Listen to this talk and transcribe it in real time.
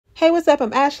Hey, what's up?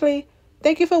 I'm Ashley.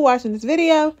 Thank you for watching this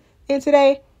video. And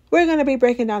today, we're going to be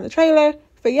breaking down the trailer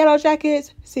for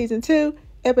Yellowjackets Season 2,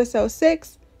 Episode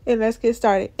 6. And let's get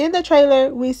started. In the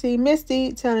trailer, we see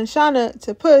Misty telling Shauna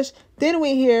to push. Then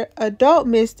we hear adult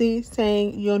Misty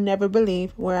saying, "You'll never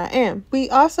believe where I am." We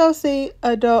also see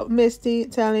adult Misty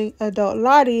telling adult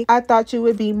Lottie, "I thought you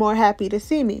would be more happy to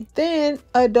see me." Then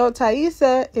adult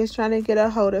Taissa is trying to get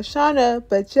a hold of Shauna,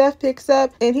 but Jeff picks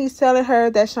up and he's telling her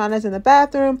that Shauna's in the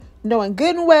bathroom, knowing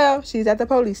good and well she's at the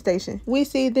police station. We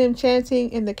see them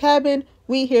chanting in the cabin.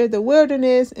 We hear the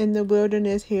wilderness and the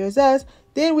wilderness hears us.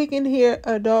 Then we can hear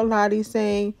adult Lottie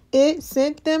saying, "It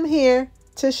sent them here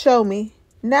to show me."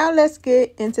 Now let's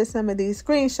get into some of these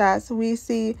screenshots. We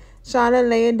see Shauna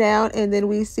laying down and then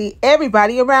we see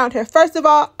everybody around her. First of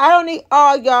all, I don't need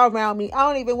all y'all around me. I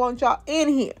don't even want y'all in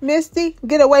here. Misty,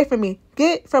 get away from me.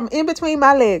 Get from in between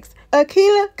my legs.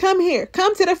 Akilah, come here.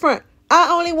 Come to the front.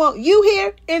 I only want you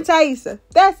here and Taissa.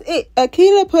 That's it.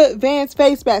 Akilah put Van's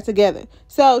face back together.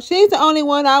 So she's the only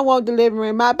one I want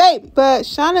delivering my baby. But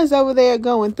Shauna's over there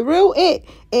going through it.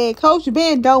 And Coach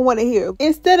Ben don't want to hear.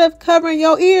 Instead of covering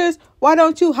your ears, why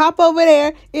don't you hop over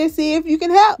there and see if you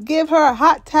can help? Give her a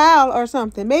hot towel or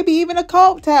something. Maybe even a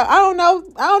cold towel. I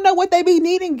don't know what they be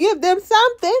needing. Give them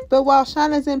something. But while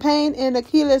Shauna's in pain and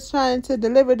Akilah's trying to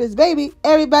deliver this baby,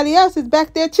 everybody else is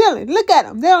back there chilling. Look at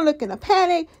them. They don't look in a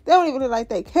panic. They don't even look like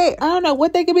they care. I don't know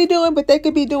what they could be doing, but they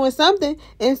could be doing something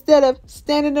instead of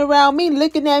standing around me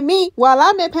looking at me while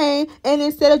I'm in pain, and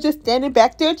instead of just standing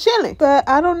back there chilling. But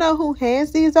I don't know who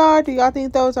hands these are. Do y'all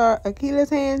think those are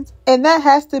Akilah's hands? And that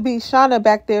has to be Shauna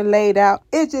back there laid out.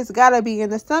 It just gotta be.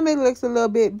 And the stomach looks a little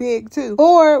bit big too.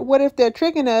 Or what if they're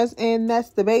tricking us and that's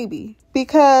the baby?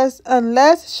 Because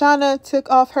unless Shauna took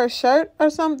off her shirt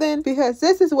or something, because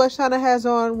this is what Shauna has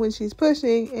on when she's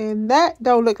pushing, and that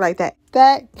don't look like that.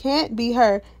 That can't be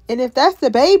her. And if that's the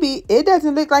baby, it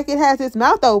doesn't look like it has its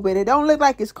mouth open. It don't look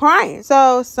like it's crying.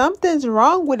 So something's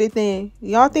wrong with it then.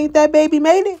 Y'all think that baby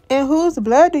made it? And whose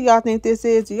blood do y'all think this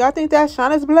is? Do y'all think that's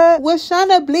Shauna's blood? Was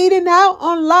Shauna bleeding out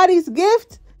on Lottie's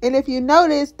gift? And if you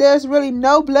notice, there's really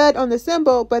no blood on the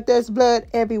symbol, but there's blood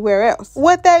everywhere else.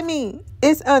 What that mean?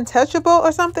 It's untouchable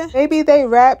or something? Maybe they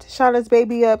wrapped Shauna's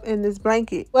baby up in this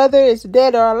blanket. Whether it's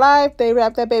dead or alive, they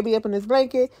wrapped that baby up in this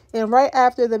blanket. And right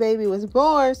after the baby was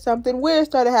born, something weird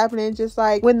started happening, just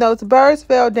like when those birds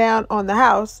fell down on the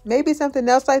house. Maybe something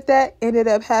else like that ended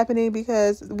up happening,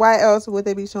 because why else would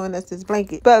they be showing us this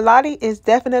blanket? But Lottie is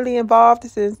definitely involved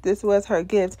since this was her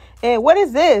gift. And what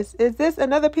is this? Is this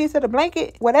another piece of the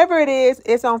blanket? Whatever it is,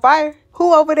 it's on fire.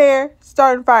 Who over there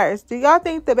starting fires? Do y'all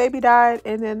think the baby died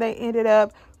and then they ended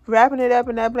up wrapping it up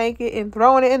in that blanket and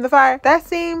throwing it in the fire? That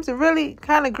seems really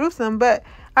kind of gruesome, but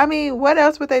I mean, what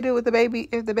else would they do with the baby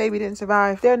if the baby didn't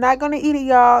survive? They're not going to eat it,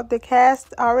 y'all. The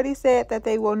cast already said that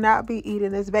they will not be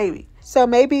eating this baby. So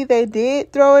maybe they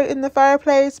did throw it in the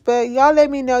fireplace, but y'all let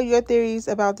me know your theories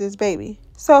about this baby.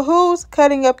 So who's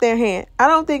cutting up their hand? I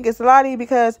don't think it's Lottie,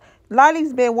 because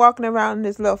Lottie's been walking around in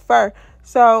this little fur.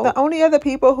 So the only other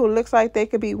people who looks like they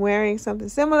could be wearing something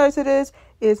similar to this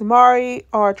is Mari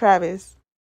or Travis.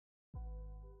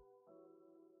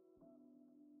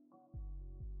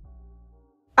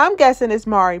 I'm guessing it's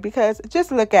Mari, because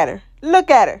just look at her. Look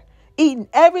at her. Eating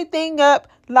everything up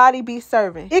Lottie be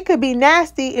serving. It could be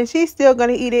nasty and she's still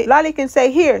gonna eat it. Lottie can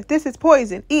say, "Here, this is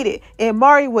poison, eat it." And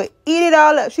Mari would eat it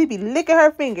all up. She'd be licking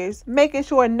her fingers, making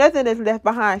sure nothing is left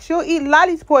behind. She'll eat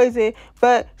Lottie's poison,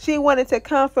 but she wanted to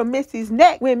come from Misty's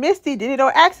neck when Misty did it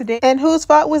on accident. And whose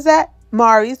fault was that?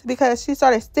 Mari's, because she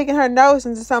started sticking her nose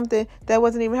into something that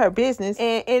wasn't even her business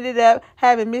and ended up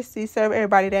having Misty serve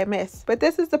everybody that mess. But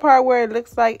this is the part where it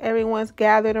looks like everyone's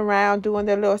gathered around doing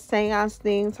their little seance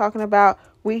thing, talking about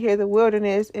we hear the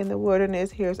wilderness and the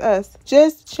wilderness hears us.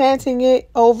 Just chanting it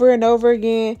over and over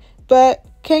again. But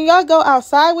can y'all go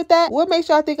outside with that? What makes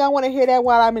y'all think I want to hear that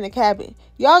while I'm in the cabin?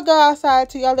 Y'all go outside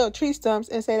to y'all little tree stumps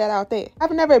and say that out there. I've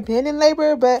never been in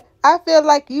labor, but I feel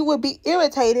like you would be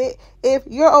irritated if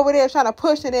you're over there trying to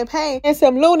push and in pain and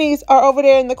some loonies are over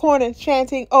there in the corner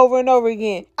chanting over and over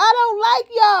again. I don't like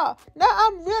y'all. Now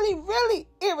I'm really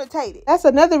irritated. That's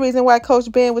another reason why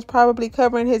Coach Ben was probably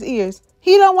covering his ears.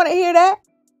 He don't want to hear that.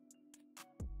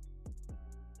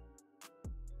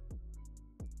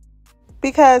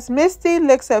 Because Misty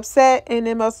looks upset, and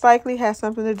it most likely has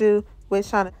something to do with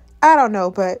Shauna. I don't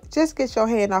know, but just get your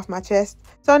hand off my chest.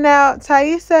 So now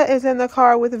Taissa is in the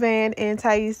car with Van, and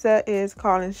Taissa is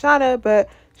calling Shauna, but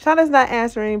Shauna's not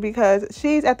answering because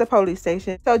she's at the police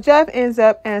station. So Jeff ends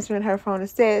up answering her phone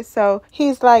instead. So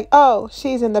he's like, "Oh,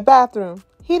 she's in the bathroom."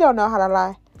 He don't know how to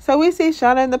lie. So we see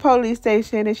Shauna in the police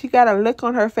station, and she got a look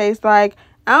on her face like,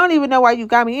 "I don't even know why you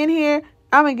got me in here.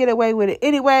 I'm gonna get away with it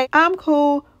anyway. I'm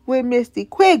cool with Misty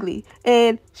Quigley,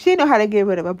 and she know how to get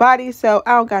rid of a body, so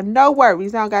I don't got no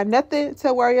worries. I don't got nothing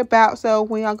to worry about. So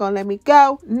when y'all gonna let me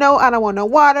go? No, I don't want no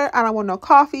water. I don't want no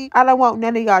coffee. I don't want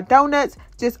none of y'all donuts.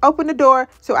 Just open the door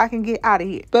so I can get out of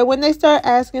here. But when they start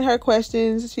asking her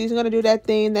questions, she's gonna do that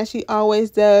thing that she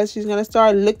always does. She's gonna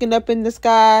start looking up in the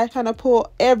sky, trying to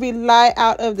pull every lie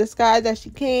out of the sky that she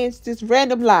can. It's just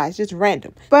random lies, just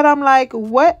random. But I'm like,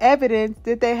 what evidence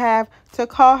did they have to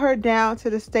call her down to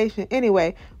the station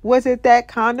anyway? Was it that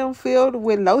condom filled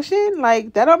with lotion?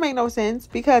 Like, that don't make no sense,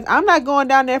 because I'm not going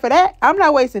down there for that. I'm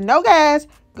not wasting no gas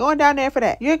going down there for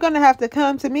that. You're gonna have to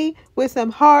come to me with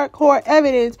some hardcore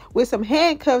evidence, with some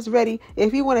handcuffs ready,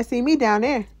 if you want to see me down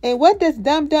there. And what does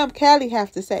dumb Callie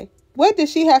have to say? What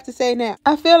does she have to say now?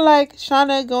 I feel like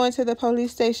Shauna going to the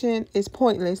police station is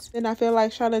pointless. And I feel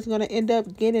like Shauna's going to end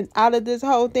up getting out of this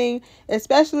whole thing,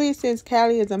 especially since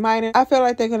Callie is a minor. I feel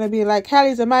like they're going to be like,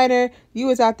 Callie's a minor. You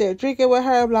was out there drinking with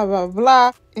her, blah, blah,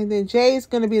 blah. And then Jay's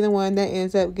going to be the one that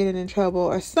ends up getting in trouble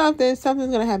or something.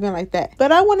 Something's going to happen like that.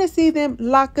 But I want to see them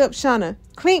lock up Shauna.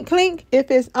 Clink, clink.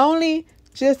 If it's only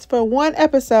just for one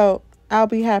episode, I'll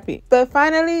be happy. But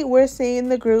finally, we're seeing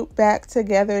the group back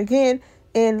together again.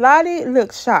 And Lottie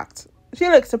looks shocked. She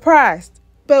looks surprised.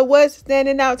 But what's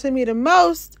standing out to me the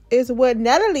most is what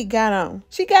Natalie got on.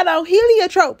 She got on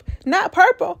heliotrope, not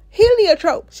purple,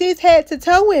 heliotrope. She's head to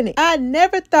toe in it. I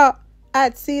never thought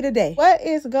I'd see the day. What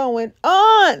is going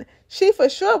on? She for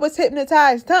sure was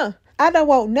hypnotized, huh? I don't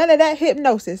want none of that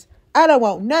hypnosis. I don't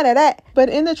want none of that. But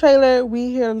in the trailer,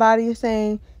 we hear Lottie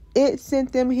saying, it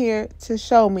sent them here to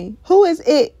show me. Who is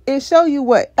it and show you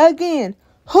what? Again,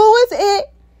 who is it?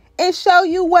 And show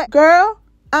you what? Girl,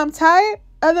 I'm tired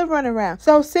of the runaround.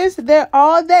 So since they're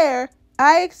all there,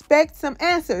 I expect some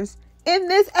answers in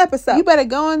this episode. You better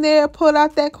go in there, pull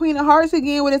out that Queen of Hearts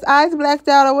again with his eyes blacked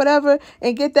out or whatever,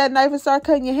 and get that knife and start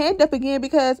cutting your hand up again,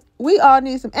 because we all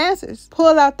need some answers.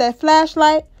 Pull out that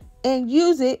flashlight and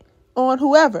use it on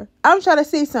whoever. I'm trying to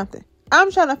see something.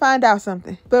 I'm trying to find out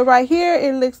something. But right here,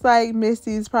 it looks like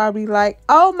Misty's probably like,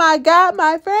 oh my God,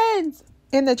 my friends.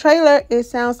 In the trailer, it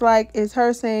sounds like it's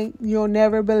her saying, you'll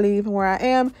never believe where I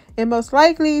am. And most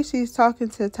likely, she's talking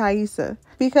to Taissa,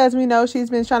 because we know she's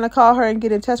been trying to call her and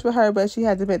get in touch with her, but she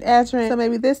hasn't been answering. So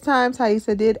maybe this time,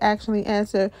 Taissa did actually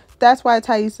answer. That's why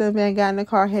Taissa and Van got in the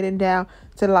car heading down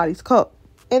to Lottie's cult.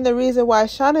 And the reason why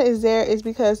Shauna is there is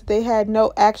because they had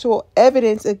no actual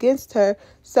evidence against her.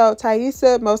 So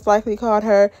Taissa most likely called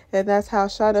her, and that's how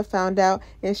Shauna found out.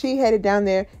 And she headed down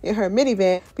there in her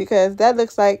minivan, because that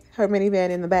looks like her minivan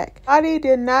in the back. Lottie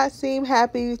did not seem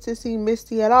happy to see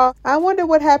Misty at all. I wonder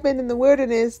what happened in the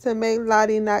wilderness to make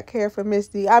Lottie not care for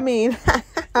Misty. I mean,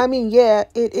 yeah,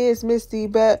 it is Misty,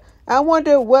 but I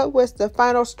wonder what was the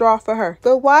final straw for her.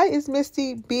 But why is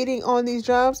Misty beating on these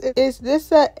drums? Is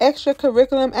this an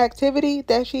extracurricular activity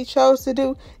that she chose to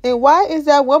do? And why is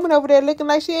that woman over there looking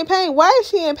like she in pain? Why is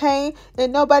she in pain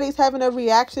and nobody's having a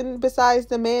reaction besides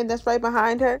the man that's right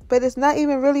behind her? But it's not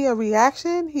even really a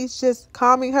reaction. He's just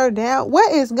calming her down.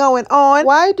 What is going on?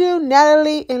 Why do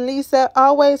Natalie and Lisa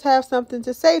always have something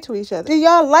to say to each other? Do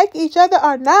y'all like each other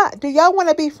or not? Do y'all want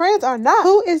to be friends or not?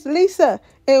 Who is Lisa?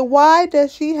 And why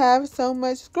does she have so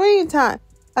much screen time?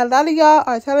 A lot of y'all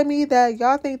are telling me that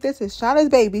y'all think this is Shauna's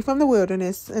baby from the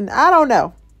wilderness. And I don't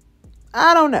know.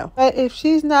 But if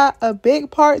she's not a big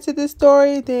part to this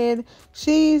story, then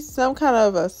she's some kind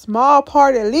of a small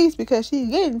part at least, because she's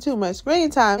getting too much screen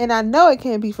time. And I know it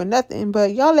can't be for nothing.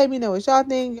 But y'all let me know what y'all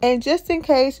think. And just in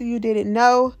case you didn't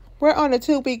know, we're on a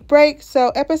 2-week break, so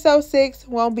episode 6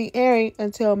 won't be airing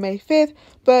until May 5th.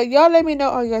 But y'all let me know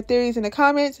all your theories in the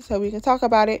comments so we can talk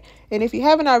about it. And if you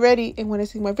haven't already and want to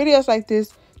see more videos like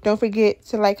this, don't forget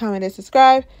to like, comment, and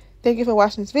subscribe. Thank you for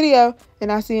watching this video,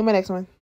 and I'll see you in my next one.